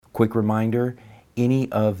Quick reminder,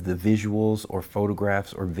 any of the visuals or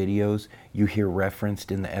photographs or videos you hear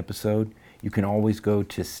referenced in the episode, you can always go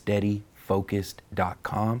to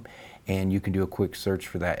steadyfocused.com and you can do a quick search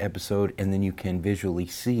for that episode, and then you can visually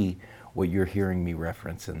see what you're hearing me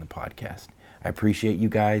reference in the podcast. I appreciate you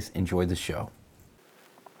guys. Enjoy the show.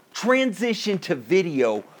 Transition to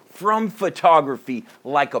video from photography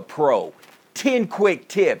like a pro. 10 quick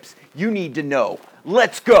tips you need to know.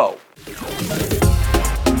 Let's go.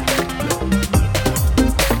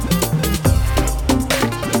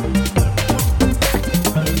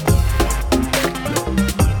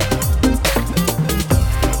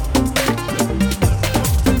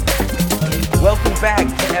 Welcome back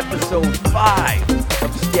to episode 5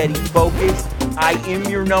 of Steady Focus. I am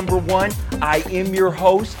your number one. I am your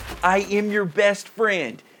host. I am your best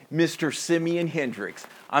friend, Mr. Simeon Hendricks.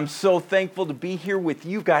 I'm so thankful to be here with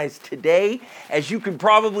you guys today. As you can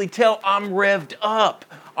probably tell, I'm revved up.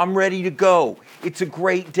 I'm ready to go. It's a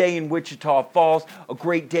great day in Wichita Falls, a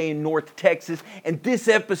great day in North Texas, and this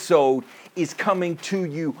episode is coming to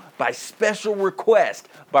you by special request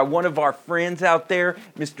by one of our friends out there,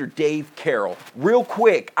 Mr. Dave Carroll. Real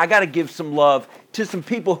quick, I got to give some love to some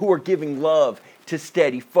people who are giving love to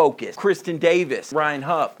Steady Focus. Kristen Davis, Ryan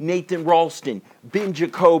Huff, Nathan Ralston, Ben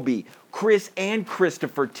Jacoby, Chris and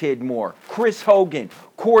Christopher Tidmore, Chris Hogan,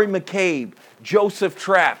 Corey McCabe, Joseph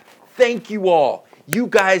Trapp. Thank you all. You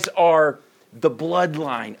guys are the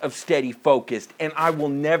bloodline of Steady Focused, and I will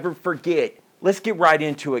never forget. Let's get right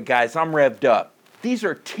into it, guys. I'm revved up. These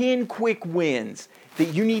are 10 quick wins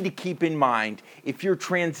that you need to keep in mind if you're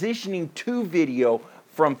transitioning to video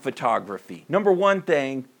from photography. Number one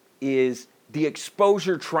thing is the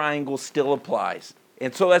exposure triangle still applies.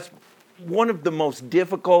 And so that's one of the most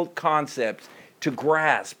difficult concepts to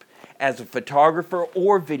grasp as a photographer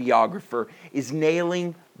or videographer is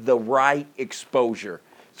nailing the right exposure.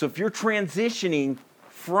 So if you're transitioning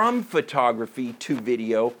from photography to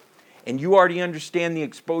video and you already understand the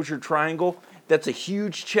exposure triangle, that's a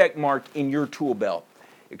huge check mark in your tool belt.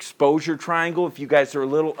 Exposure triangle, if you guys are a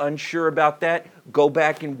little unsure about that, go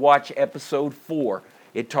back and watch episode 4.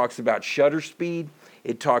 It talks about shutter speed,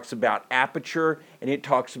 it talks about aperture, and it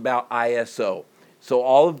talks about ISO. So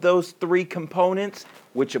all of those 3 components,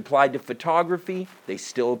 which apply to photography, they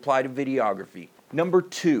still apply to videography. Number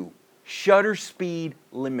 2, shutter speed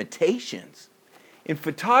limitations. In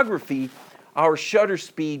photography, our shutter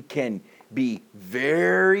speed can be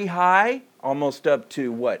very high, almost up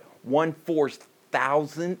to what?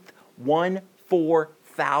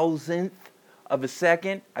 1/4,000th of a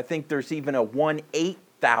second. I think there's even a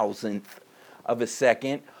 1/8,000th of a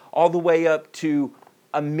second, all the way up to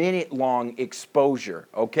a minute-long exposure,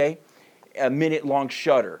 okay? A minute-long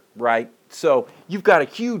shutter, right? So you've got a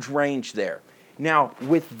huge range there. Now,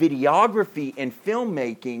 with videography and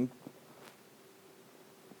filmmaking,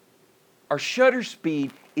 our shutter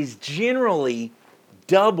speed is generally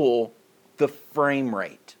double the frame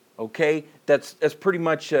rate, okay? That's pretty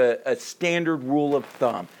much a standard rule of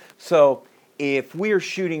thumb. So if we are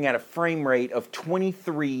shooting at a frame rate of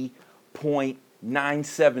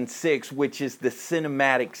 23.976, which is the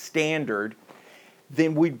cinematic standard,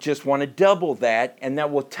 then we just want to double that, and that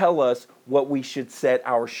will tell us what we should set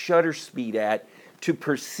our shutter speed at to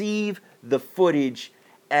perceive the footage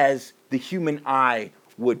as the human eye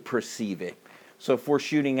would perceive it. So if we're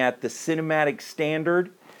shooting at the cinematic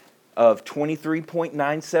standard of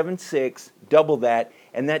 23.976, double that,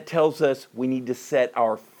 and that tells us we need to set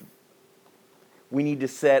our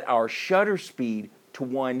shutter speed to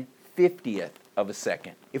 1/50th of a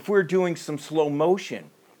second. If we're doing some slow motion,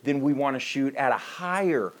 then we want to shoot at a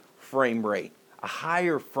higher frame rate, a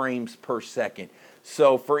higher frames per second.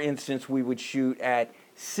 So for instance, we would shoot at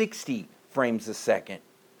 60 frames a second,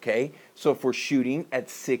 okay? So if we're shooting at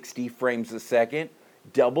 60 frames a second,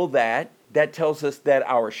 double that. That tells us that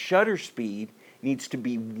our shutter speed needs to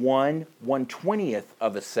be 1/120th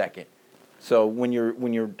of a second. So when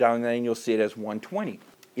you're dialing that in, you'll see it as 120.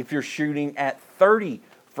 If you're shooting at 30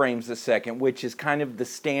 frames a second, which is kind of the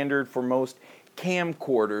standard for most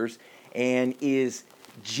camcorders and is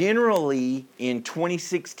generally in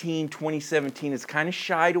 2016, 2017, it's kind of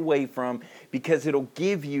shied away from because it'll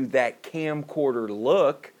give you that camcorder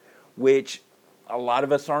look, which a lot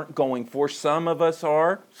of us aren't going for. Some of us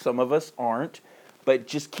are, some of us aren't. But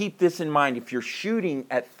just keep this in mind. If you're shooting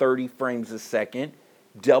at 30 frames a second,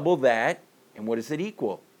 double that, and what does it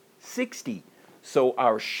equal? 60. So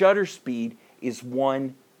our shutter speed is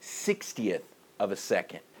 1/60th of a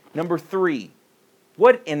second. Number 3,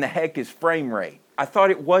 what in the heck is frame rate? I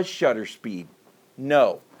thought it was shutter speed.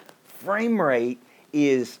 No. Frame rate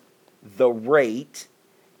is the rate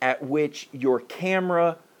at which your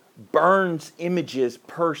camera burns images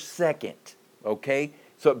per second, okay?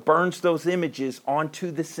 So it burns those images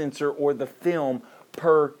onto the sensor or the film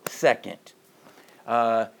per second.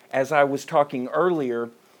 As I was talking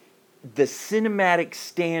earlier, the cinematic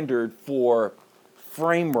standard for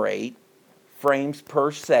frame rate, frames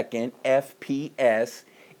per second, FPS,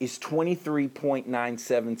 is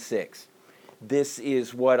 23.976. This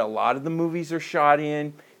is what a lot of the movies are shot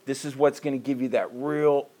in. This is what's going to give you that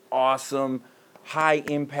real awesome, high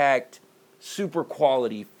impact, super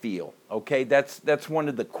quality feel. Okay, that's one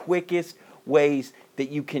of the quickest ways that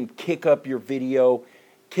you can kick up your video,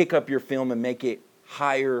 kick up your film, and make it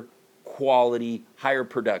higher quality, higher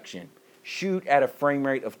production. Shoot at a frame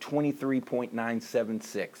rate of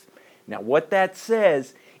 23.976. Now, what that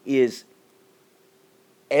says is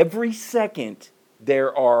every second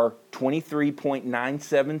there are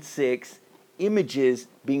 23.976 images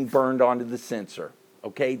being burned onto the sensor.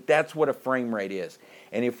 Okay, that's what a frame rate is.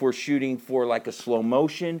 And if we're shooting for like a slow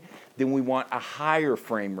motion, then we want a higher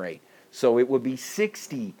frame rate. So it would be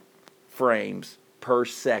 60 frames per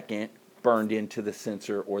second burned into the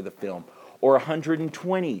sensor or the film, or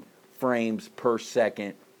 120 frames per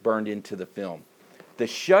second burned into the film. The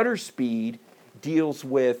shutter speed deals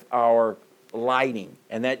with our lighting,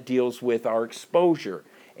 and that deals with our exposure.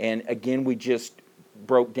 And again, we just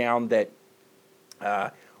broke down that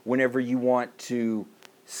whenever you want to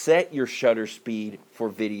set your shutter speed for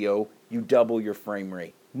video, you double your frame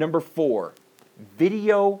rate. Number 4,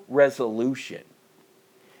 video resolution.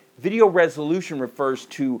 Video resolution refers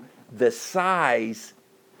to the size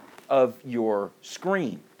of your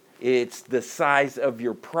screen. It's the size of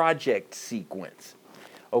your project sequence.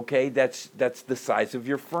 Okay, that's the size of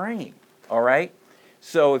your frame. All right?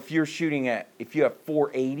 So if you're shooting if you have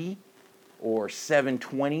 480 or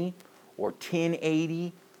 720 or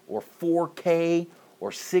 1080 or 4K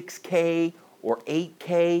or 6K or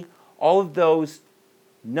 8K, all of those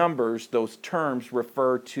numbers, those terms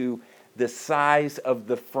refer to the size of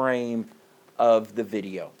the frame of the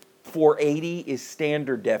video. 480 is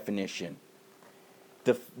standard definition.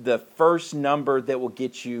 The first number that will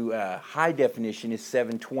get you high definition is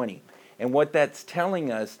 720. And what that's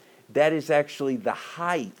telling us, that is actually the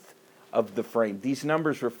height of the frame. These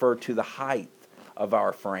numbers refer to the height of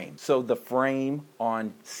our frame. So the frame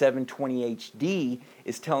on 720 HD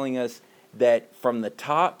is telling us that from the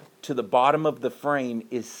top to the bottom of the frame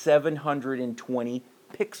is 720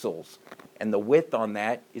 pixels, and the width on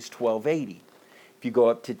that is 1280. If you go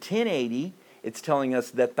up to 1080, it's telling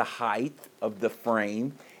us that the height of the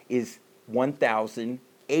frame is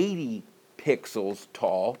 1080 pixels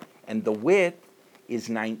tall, and the width is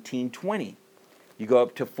 1920. You go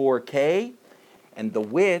up to 4K, and the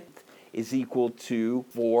width is equal to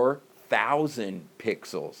 4,000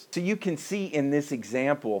 pixels. So you can see in this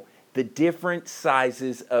example the different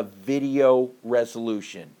sizes of video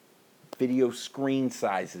resolution, video screen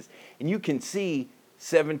sizes. And you can see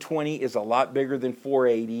 720 is a lot bigger than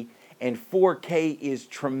 480, and 4K is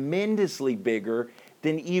tremendously bigger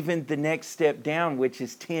than even the next step down, which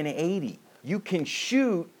is 1080. You can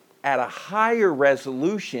shoot at a higher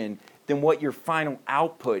resolution than what your final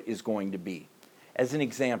output is going to be. As an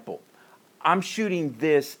example, I'm shooting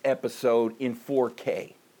this episode in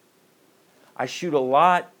 4K. I shoot a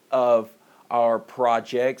lot of our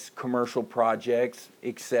projects, commercial projects,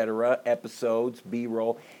 etc., episodes,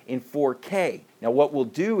 B-roll, in 4K. Now what we'll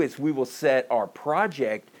do is we will set our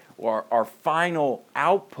project or our final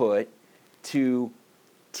output to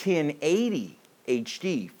 1080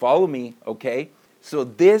 HD. Follow me, okay? So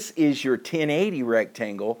this is your 1080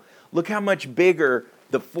 rectangle. Look how much bigger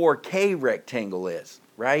the 4K rectangle is,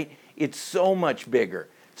 right? It's so much bigger.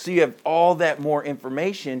 So you have all that more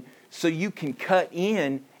information, so you can cut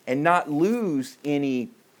in and not lose any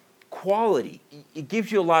quality. It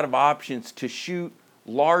gives you a lot of options to shoot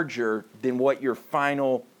larger than what your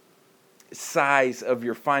final size of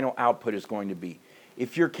your final output is going to be.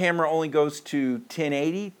 If your camera only goes to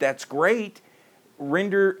 1080, that's great.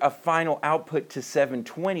 Render a final output to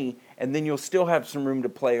 720, and then you'll still have some room to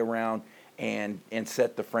play around and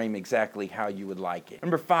set the frame exactly how you would like it.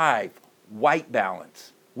 Number 5, white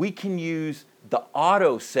balance. We can use the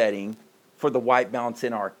auto setting for the white balance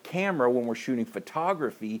in our camera when we're shooting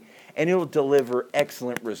photography, and it'll deliver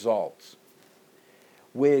excellent results.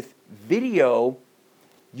 With video,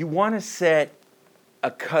 you want to set a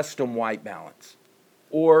custom white balance.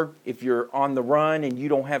 Or if you're on the run and you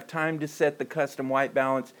don't have time to set the custom white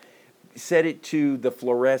balance, set it to the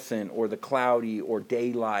fluorescent or the cloudy or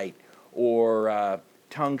daylight or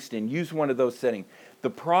tungsten. Use one of those settings. The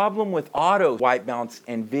problem with auto white balance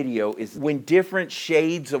and video is when different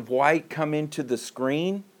shades of white come into the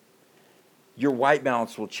screen, your white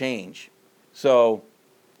balance will change. So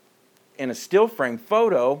in a still frame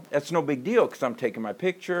photo, that's no big deal because I'm taking my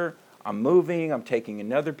picture, I'm moving, I'm taking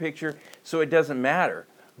another picture, so it doesn't matter.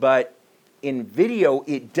 But in video,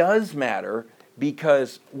 it does matter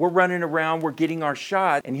because we're running around, we're getting our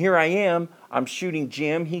shot, and here I am, I'm shooting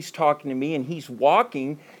Jim, he's talking to me, and he's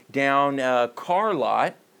walking down a car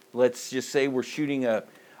lot. Let's just say we're shooting a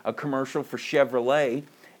commercial for Chevrolet,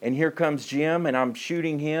 and here comes Jim, and I'm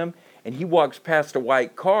shooting him, and he walks past a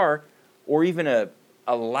white car, or even a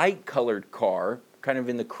light colored car, kind of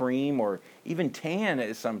in the cream or even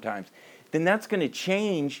tan sometimes, then that's going to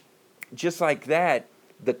change just like that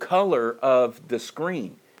the color of the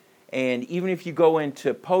screen. And even if you go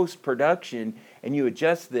into post-production and you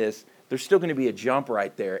adjust this, there's still going to be a jump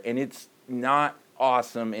right there, and it's not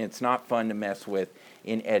awesome and it's not fun to mess with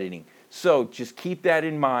in editing. So just keep that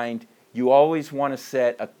in mind. You always want to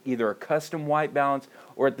set either a custom white balance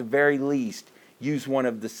or at the very least use one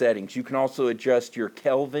of the settings. You can also adjust your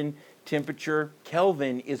Kelvin temperature.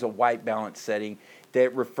 Kelvin is a white balance setting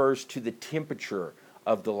that refers to the temperature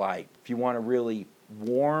of the light. If you want a really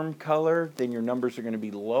warm color, then your numbers are going to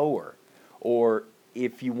be lower. Or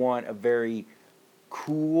if you want a very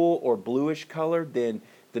cool or bluish color, then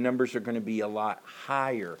the numbers are going to be a lot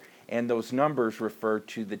higher. And those numbers refer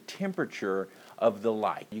to the temperature of the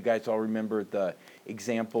light. You guys all remember the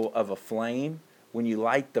example of a flame? When you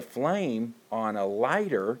light the flame on a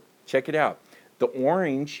lighter, check it out. The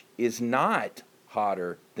orange is not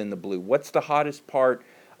hotter than the blue. What's the hottest part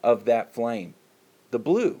of that flame? The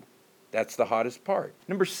blue. That's the hottest part.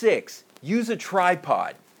 Number 6, use a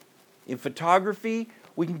tripod. In photography,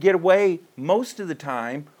 we can get away most of the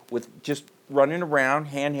time with just running around,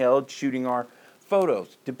 handheld, shooting our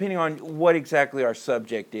photos, depending on what exactly our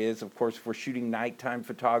subject is. Of course, if we're shooting nighttime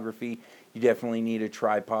photography, you definitely need a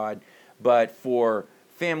tripod. But for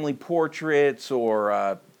family portraits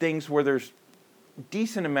or things where there's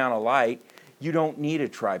decent amount of light, you don't need a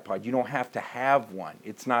tripod. You don't have to have one.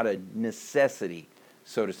 It's not a necessity,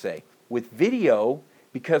 so to say. With video,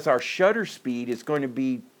 because our shutter speed is going to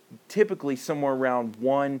be typically somewhere around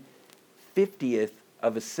 1/50th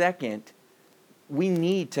of a second, we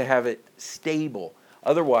need to have it stable.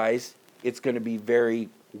 Otherwise, it's going to be very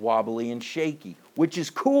wobbly and shaky, which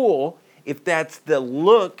is cool if that's the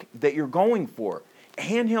look that you're going for.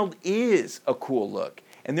 Handheld is a cool look,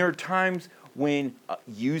 and there are times when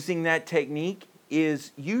using that technique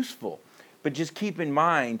is useful. But just keep in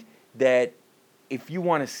mind that if you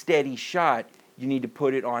want a steady shot, you need to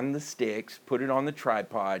put it on the sticks, put it on the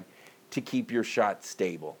tripod to keep your shot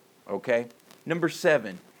stable, okay? Number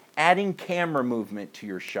 7, adding camera movement to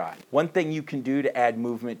your shot. One thing you can do to add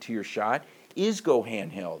movement to your shot is go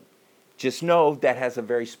handheld. Just know that has a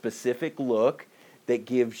very specific look that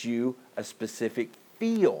gives you a specific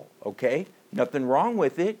feel, okay? Nothing wrong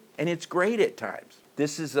with it, and it's great at times.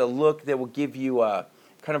 This is a look that will give you a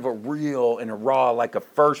kind of a real and a raw, like a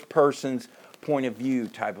first person's point of view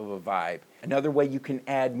type of a vibe. Another way you can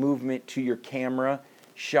add movement to your camera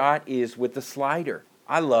shot is with the slider.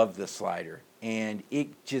 I love the slider, and it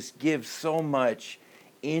just gives so much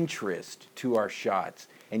interest to our shots.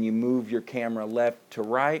 And you move your camera left to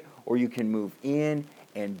right, or you can move in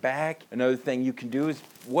and back. Another thing you can do is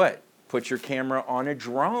what? Put your camera on a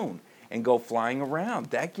drone and go flying around.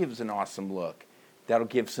 That gives an awesome look. That'll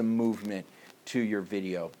give some movement to your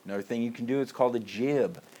video. Another thing you can do is called a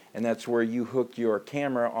jib, and that's where you hook your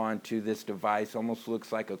camera onto this device. Almost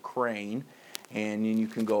looks like a crane, and then you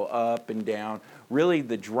can go up and down. Really,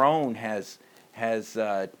 the drone has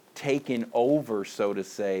taken over, so to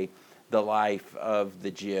say, the life of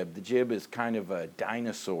the jib. The jib is kind of a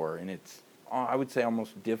dinosaur, and it's, I would say,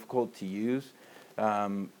 almost difficult to use.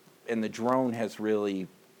 And the drone has really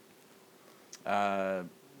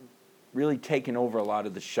taken over a lot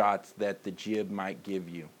of the shots that the jib might give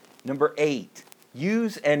you. Number 8,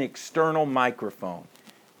 use an external microphone.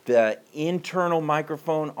 The internal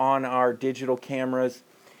microphone on our digital cameras,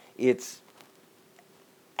 it's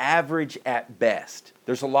average at best.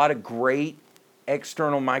 There's a lot of great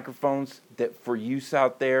external microphones that for use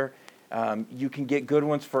out there. You can get good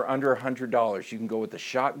ones for under $100. You can go with a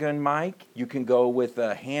shotgun mic. You can go with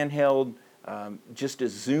a handheld, just a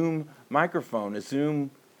Zoom microphone, a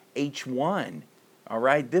Zoom H1. All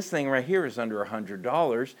right, this thing right here is under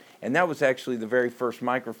 $100, and that was actually the very first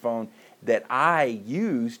microphone that I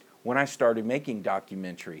used when I started making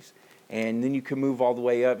documentaries. And then you can move all the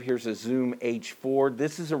way up. Here's a Zoom H4.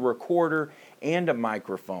 This is a recorder and a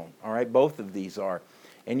microphone. All right, both of these are.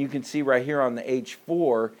 And you can see right here on the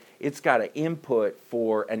H4, it's got an input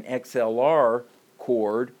for an XLR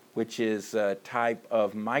cord, which is a type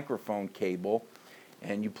of microphone cable.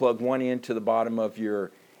 And you plug one into the bottom of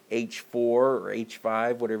your H4 or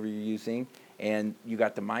H5, whatever you're using, and you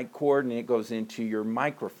got the mic cord, and it goes into your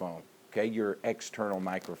microphone, okay, your external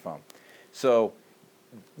microphone. So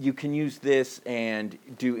you can use this and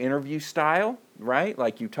do interview style, right?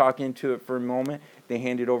 Like you talk into it for a moment, they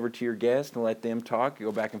hand it over to your guest and let them talk, you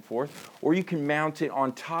go back and forth. Or you can mount it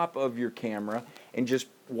on top of your camera and just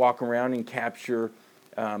walk around and capture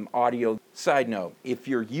audio. Side note, if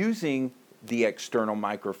you're using the external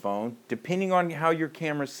microphone, depending on how your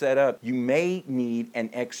camera's set up, you may need an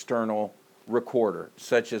external recorder,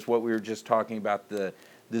 such as what we were just talking about, the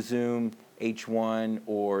Zoom H1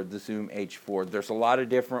 or the Zoom H4. There's a lot of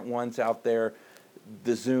different ones out there.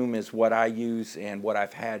 The Zoom is what I use and what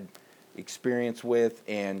I've had experience with,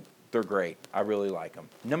 and they're great. I really like them.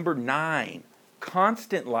 Number 9,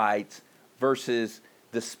 constant lights versus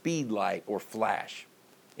the speed light or flash.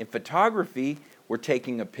 In photography, we're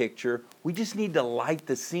taking a picture. We just need to light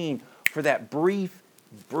the scene for that brief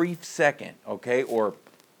second, okay, or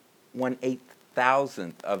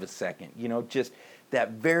 1/8,000th of a second. You know, just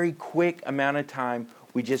that very quick amount of time,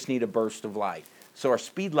 we just need a burst of light. So our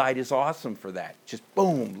speed light is awesome for that. Just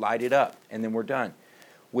boom, light it up, and then we're done.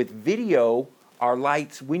 With video, our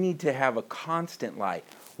lights, we need to have a constant light,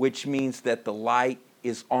 which means that the light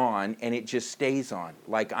is on and it just stays on,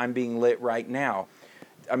 like I'm being lit right now.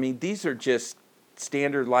 I mean, these are just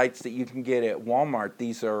standard lights that you can get at Walmart.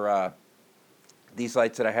 These are these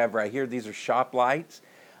lights that I have right here. These are shop lights.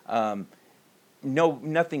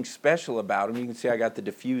 Nothing special about them. You can see I got the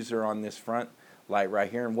diffuser on this front light right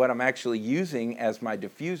here, and what I'm actually using as my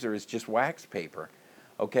diffuser is just wax paper,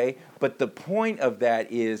 okay? But the point of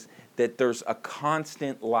that is that there's a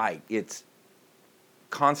constant light. It's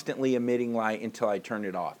constantly emitting light until I turn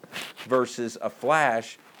it off, versus a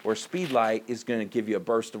flash or speed light is going to give you a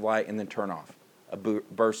burst of light and then turn off, a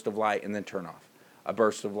burst of light and then turn off, a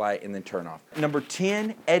burst of light and then turn off. Number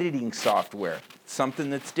 10, editing software, something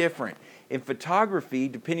that's different. In photography,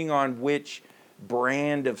 depending on which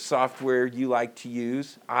brand of software you like to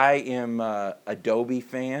use, I am an Adobe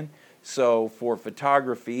fan. So for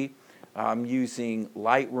photography, I'm using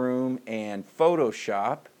Lightroom and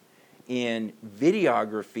Photoshop. In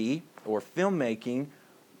videography or filmmaking,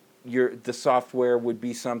 the software would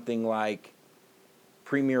be something like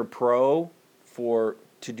Premiere Pro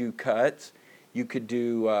to do cuts. You could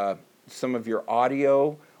do some of your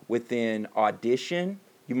audio within Audition.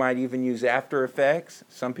 You might even use After Effects.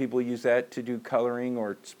 Some people use that to do coloring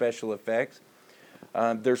or special effects.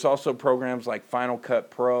 There's also programs like Final Cut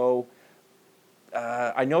Pro.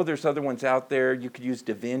 I know there's other ones out there. You could use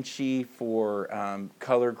DaVinci for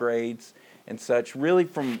color grades and such. Really,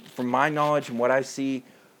 from my knowledge and what I see,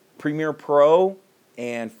 Premiere Pro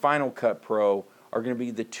and Final Cut Pro are going to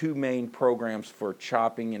be the two main programs for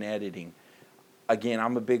chopping and editing. Again,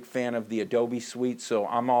 I'm a big fan of the Adobe suite, so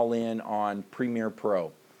I'm all in on Premiere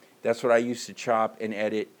Pro. That's what I use to chop and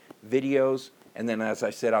edit videos, and then as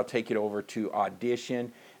I said, I'll take it over to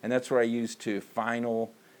Audition, and that's what I use to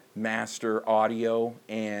final master audio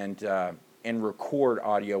and record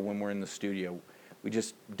audio when we're in the studio. We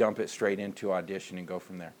just dump it straight into Audition and go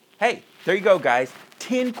from there. Hey, there you go, guys.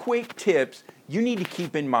 10 quick tips you need to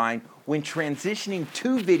keep in mind when transitioning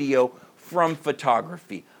to video from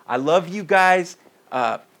photography. I love you guys.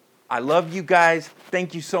 Thank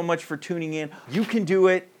you so much for tuning in. You can do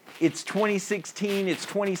it. It's 2016, it's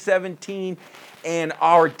 2017, and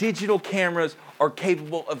our digital cameras are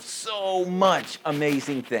capable of so much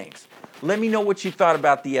amazing things. Let me know what you thought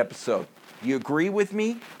about the episode. Do you agree with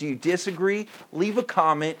me? Do you disagree? Leave a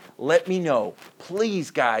comment. Let me know.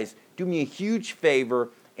 Please, guys, do me a huge favor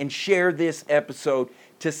and share this episode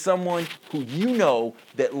to someone who you know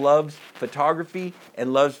that loves photography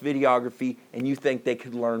and loves videography, and you think they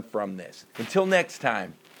could learn from this. Until next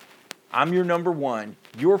time, I'm your number one,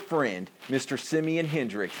 your friend, Mr. Simeon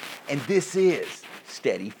Hendricks, and this is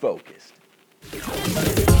Steady Focused.